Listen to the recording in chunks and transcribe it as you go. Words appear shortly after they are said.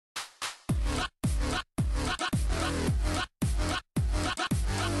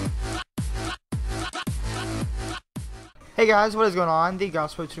Hey guys, what is going on? The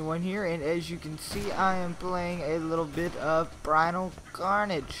 21 here, and as you can see, I am playing a little bit of Primal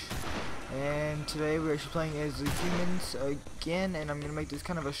Carnage. And today we're actually playing as the humans again, and I'm going to make this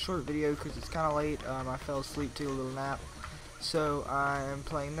kind of a short video because it's kind of late. I fell asleep, took a little nap. So I am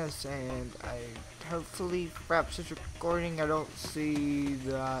playing this, and I hopefully, perhaps it's recording. I don't see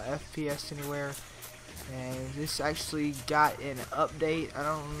the FPS anywhere. And this actually got an update. I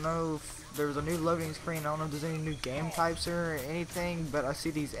don't know if there was a new loading screen. I don't know if there's any new game types or anything, but I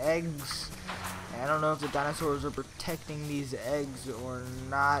see these eggs. And I don't know if the dinosaurs are protecting these eggs or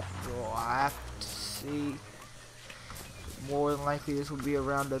not. We'll have to see. More than likely this will be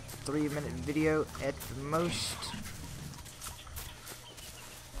around a 3-minute video at the most.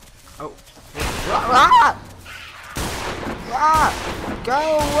 Oh. Ah! Ah!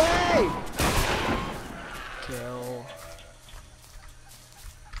 Go away! Kill.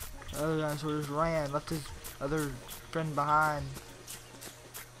 The other dinosaur just ran, left his other friend behind.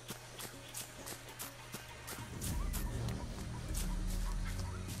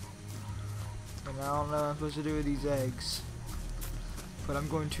 And I don't know what I'm supposed to do with these eggs, but I'm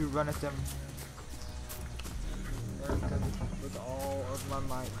going to run at them. With all of my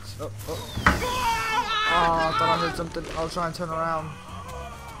might. Oh, oh. Oh, I thought I heard something. I'll try and turn around.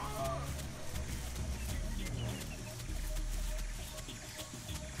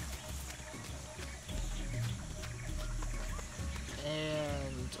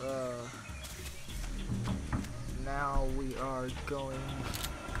 Now we are going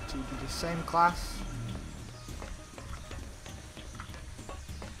to do the same class.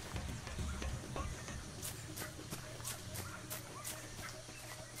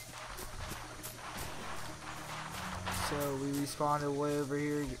 So we respawned way over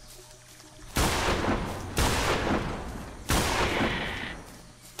here.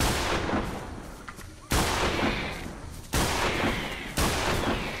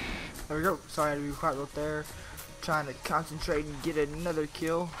 There we go. Sorry, I had to be quiet right there. Trying to concentrate and get another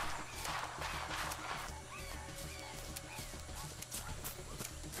kill.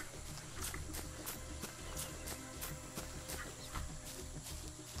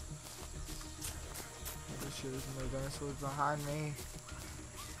 Make sure there's no dinosaurs behind me.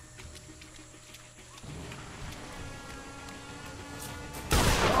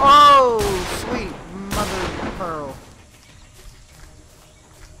 Oh, sweet mother of pearl.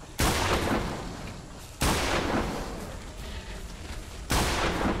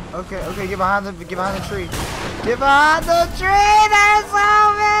 Okay, get behind the tree. Get behind the tree! There's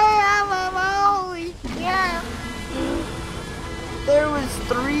so many! Holy yeah! There was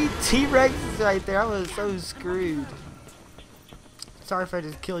 3 T-Rexes right there. I was so screwed. Sorry if I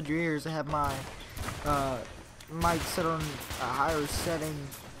just killed your ears. I have my mic set on a higher setting.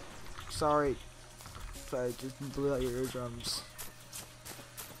 Sorry if I just blew out your eardrums.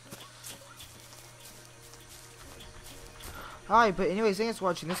 Alright, but anyways, thanks for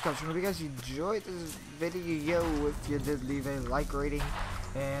watching this content. If you guys enjoyed this video, if you did, leave a like rating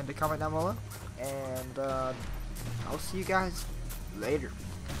and a comment down below. And I'll see you guys later.